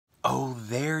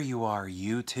there you are,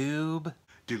 YouTube.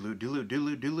 Doodaloo, doodaloo,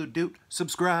 doodaloo, doodaloo, doot.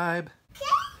 Subscribe.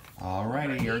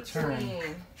 Alrighty, your turn.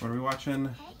 What are we watching?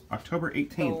 October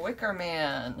 18th. The Wicker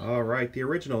Man. Alright, the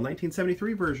original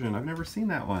 1973 version. I've never seen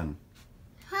that one.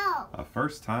 How? A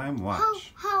first time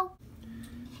watch. How?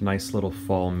 Nice little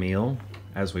fall meal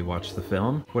as we watch the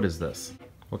film. What is this?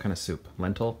 What kind of soup?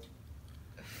 Lentil?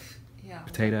 Yeah.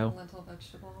 Potato? Lentil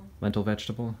vegetable. Lentil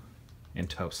vegetable? And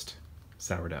toast.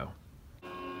 Sourdough.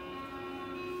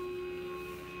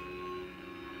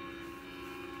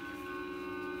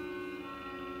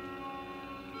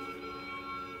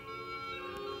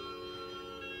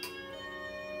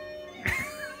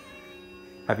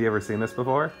 Have you ever seen this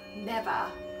before? Never.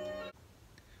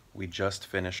 We just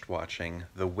finished watching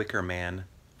The Wicker Man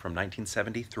from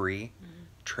 1973.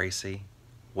 Tracy,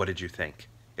 what did you think?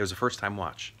 It was a first time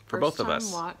watch for both of us.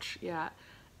 First time watch, yeah.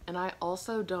 And I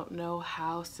also don't know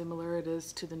how similar it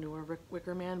is to the newer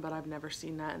Wicker Man, but I've never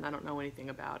seen that and I don't know anything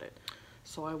about it.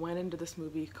 So I went into this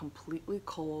movie completely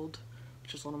cold,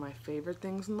 which is one of my favorite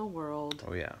things in the world.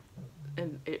 Oh yeah.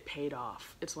 And it paid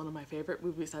off. It's one of my favorite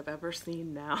movies I've ever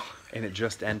seen now. And it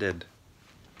just ended,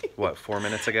 what, 4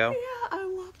 minutes ago? Yeah, I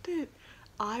loved it.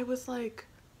 I was like,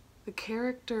 the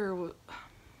character,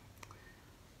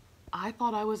 I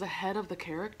thought I was ahead of the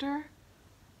character.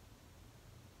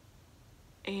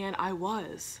 And I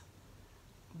was.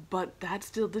 But that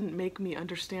still didn't make me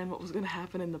understand what was going to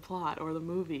happen in the plot or the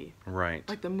movie. Right.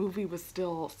 Like, the movie was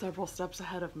still several steps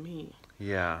ahead of me.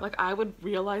 Yeah. Like, I would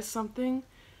realize something,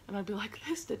 and I'd be like,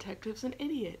 this detective's an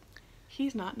idiot.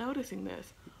 He's not noticing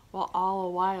this. While all the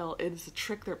while, it's a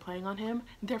trick they're playing on him,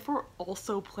 and therefore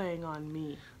also playing on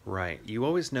me. Right. You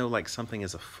always know, like, something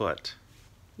is afoot.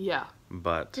 Yeah.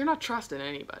 But... You're not trusting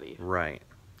anybody. Right.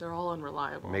 They're all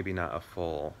unreliable. Maybe not a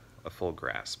full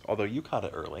grasp. Although you caught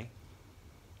it early.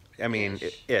 I mean,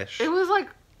 ish. It was like...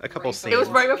 A couple scenes. It was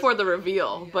right before the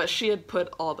reveal, but she had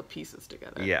put all the pieces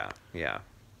together. Yeah, yeah.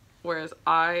 Whereas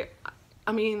I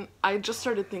mean, I just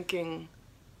started thinking,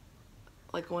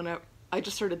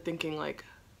 like,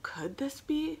 could this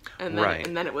be? And then, Right.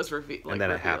 And then it was revealed. Like, and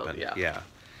then revealed, it happened, yeah.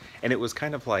 And it was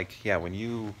kind of like, yeah, when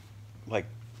you, like,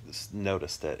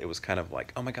 noticed it, it was kind of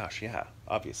like, oh my gosh, yeah,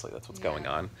 obviously that's what's going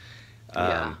on.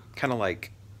 Yeah. Kind of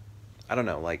like, I don't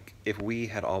know, like, if we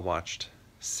had all watched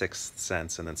Sixth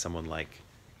Sense and then someone, like,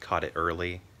 caught it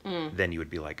early, then you would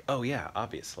be like, oh yeah,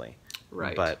 obviously.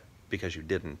 Right. But because you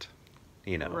didn't,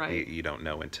 you know, Right. you don't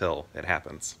know until it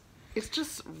happens. It's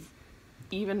just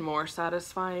even more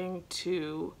satisfying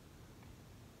to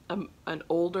an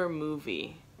older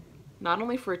movie. Not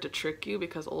only for it to trick you,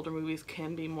 because older movies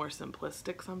can be more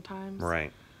simplistic sometimes.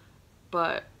 Right.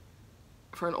 But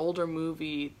for an older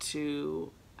movie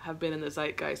to have been in the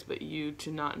zeitgeist, but you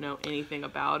to not know anything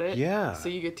about it. Yeah. So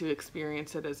you get to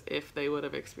experience it as if they would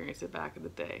have experienced it back in the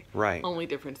day. Right. Only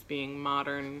difference being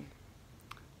modern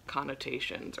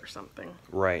connotations or something.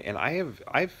 Right. And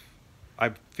I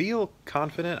feel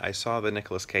confident I saw the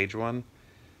Nicolas Cage one,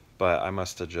 but I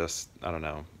must have just, I don't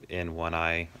know, in one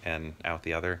eye and out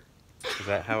the other. Is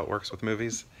that how it works with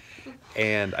movies?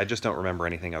 And I just don't remember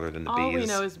anything other than the bees. All we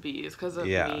know is bees because of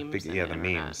memes. Yeah, the internet.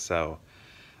 memes. So,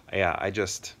 yeah, I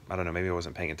don't know, maybe I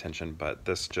wasn't paying attention, but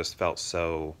this just felt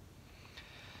so,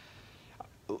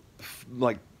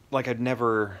 like I'd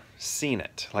never seen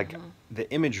it. Like, the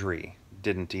imagery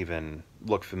didn't even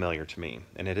look familiar to me.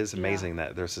 And it is amazing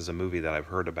that this is a movie that I've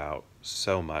heard about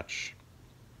so much,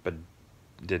 but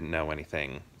didn't know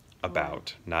anything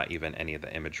about, not even any of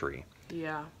the imagery.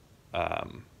 Yeah.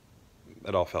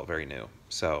 It all felt very new.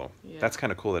 So that's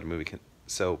kind of cool that a movie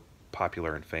so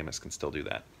popular and famous can still do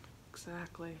that.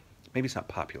 Exactly. Maybe it's not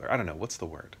popular. I don't know. What's the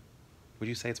word? Would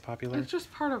you say it's popular? It's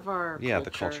just part of our yeah, culture.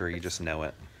 the culture. You just know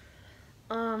it.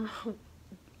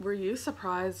 Were you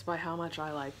surprised by how much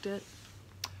I liked it?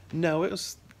 No,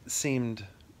 it seemed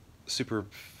super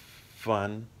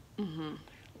fun.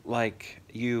 Like,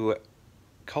 you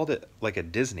called it like a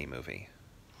Disney movie.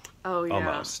 Oh, yeah.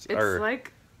 Almost. It's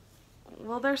like,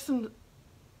 well, this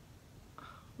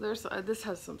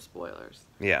has some spoilers.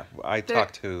 Yeah, I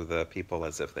talked to the people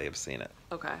as if they have seen it.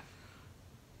 Okay.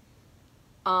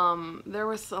 There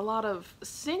was a lot of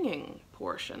singing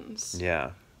portions.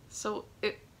 Yeah. So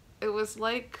it was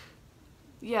like,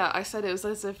 yeah, I said it was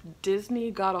as if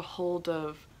Disney got a hold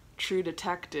of True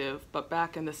Detective, but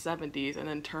back in the 70s, and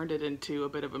then turned it into a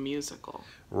bit of a musical.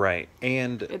 Right,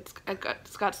 and It's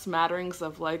got smatterings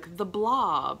of, like, The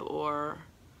Blob, or,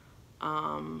 what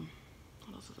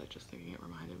else was I just thinking it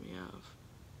reminded me of?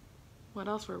 What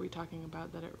else were we talking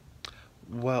about that it...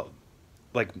 well,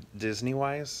 like,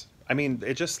 Disney-wise? I mean,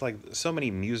 it just, like, so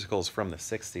many musicals from the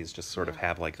 60s just sort of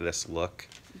have, like, this look.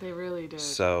 They really did.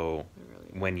 So, They really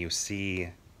when you see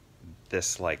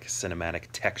this like cinematic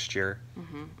texture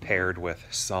paired with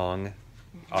song,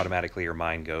 automatically your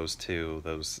mind goes to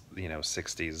those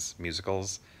 60s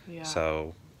musicals. Yeah.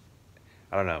 So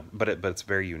I don't know, but it's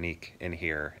very unique in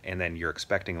here, and then you're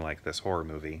expecting like this horror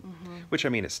movie, which I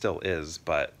mean it still is,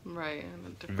 but Right.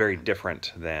 very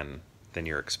different than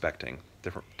you're expecting.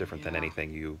 Different than Yeah.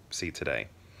 anything you see today.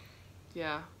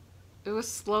 Yeah. It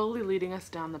was slowly leading us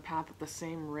down the path at the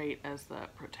same rate as the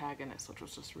protagonist, which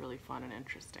was just really fun and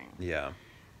interesting. Yeah.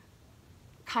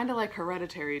 Kind of like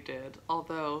Hereditary did,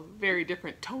 although very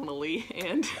different tonally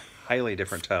and Highly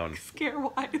different tone.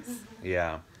 scare-wise.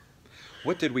 Yeah.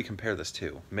 What did we compare this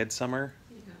to? Midsummer?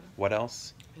 Yeah. What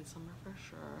else? Midsummer for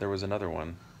sure. There was another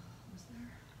one. Was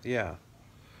there? Yeah.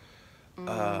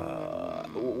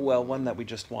 Well, one that we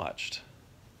just watched.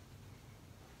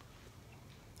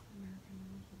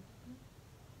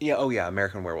 Yeah, oh yeah,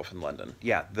 American Werewolf in London.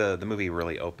 Yeah, the movie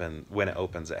really when it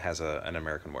opens, it has an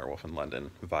American Werewolf in London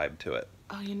vibe to it.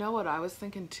 Oh, you know what I was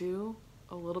thinking too?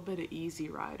 A little bit of Easy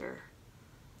Rider.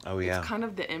 Oh yeah. It's kind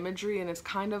of the imagery, and it's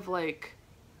kind of like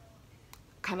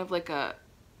a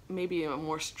maybe a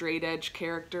more straight edge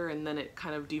character, and then it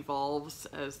kind of devolves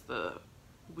as the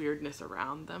weirdness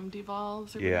around them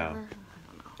devolves or Yeah. whatever. I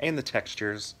don't know. And the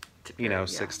textures, Yeah.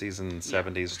 60s and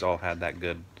 70s all had that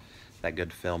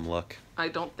good film look. I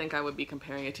don't think I would be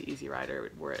comparing it to Easy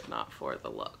Rider were it not for the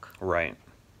look. Right.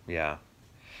 Yeah.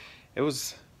 It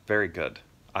was very good.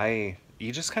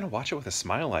 You just kind of watch it with a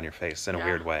smile on your face in a Yeah.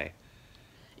 weird way.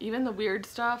 Even the weird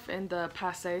stuff and the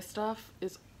passé stuff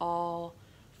is all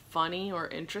funny or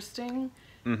interesting.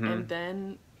 And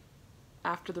then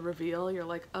after the reveal, you're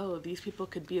like, oh, these people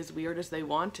could be as weird as they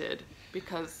wanted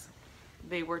because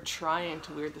they were trying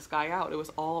to weird this guy out. It was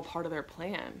all a part of their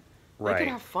plan. They Right. could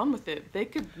have fun with it. They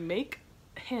could make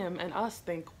him and us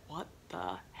think, what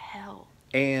the hell?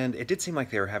 And it did seem like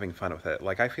they were having fun with it.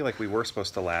 Like, I feel like we were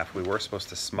supposed to laugh. We were supposed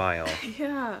to smile.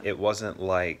 Yeah. It wasn't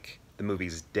like the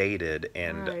movie's dated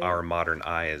and Right. our modern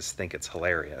eyes think it's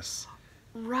hilarious.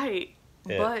 Right.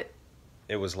 It- But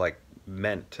It was like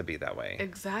meant to be that way.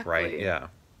 exactly. Right? Yeah.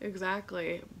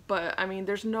 Exactly. But I mean,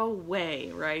 there's no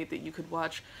way, right, that you could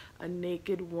watch a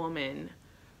naked woman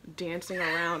dancing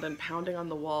around and pounding on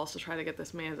the walls to try to get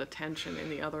this man's attention in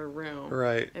the other room.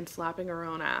 Right. And slapping her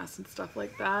own ass and stuff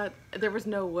like that. There was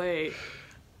no way.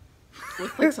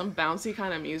 With like some bouncy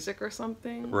kind of music or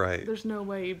something. Right. There's no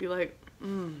way you'd be like,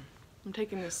 I'm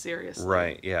taking this seriously.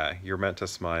 Right, yeah. You're meant to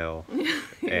smile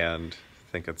and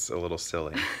think it's a little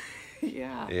silly.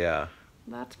 Yeah. Yeah.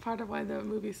 That's part of why the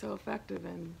movie's so effective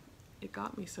and it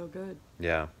got me so good.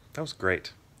 Yeah. That was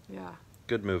great. Yeah.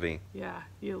 Good movie. Yeah.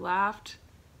 You laughed.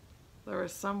 There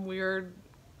was some weird,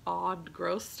 odd,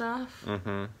 gross stuff.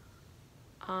 Mm-hmm.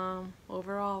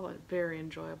 Overall, very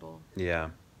enjoyable. Yeah.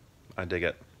 I dig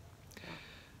it.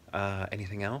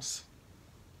 Anything else?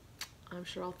 I'm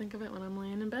sure I'll think of it when I'm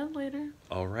laying in bed later.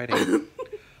 Alrighty.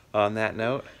 On that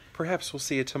note, perhaps we'll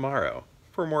see you tomorrow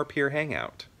for more Peer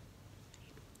Hangout.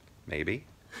 Maybe.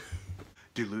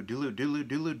 Doodaloo doodaloo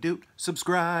doodaloo doot.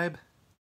 Subscribe.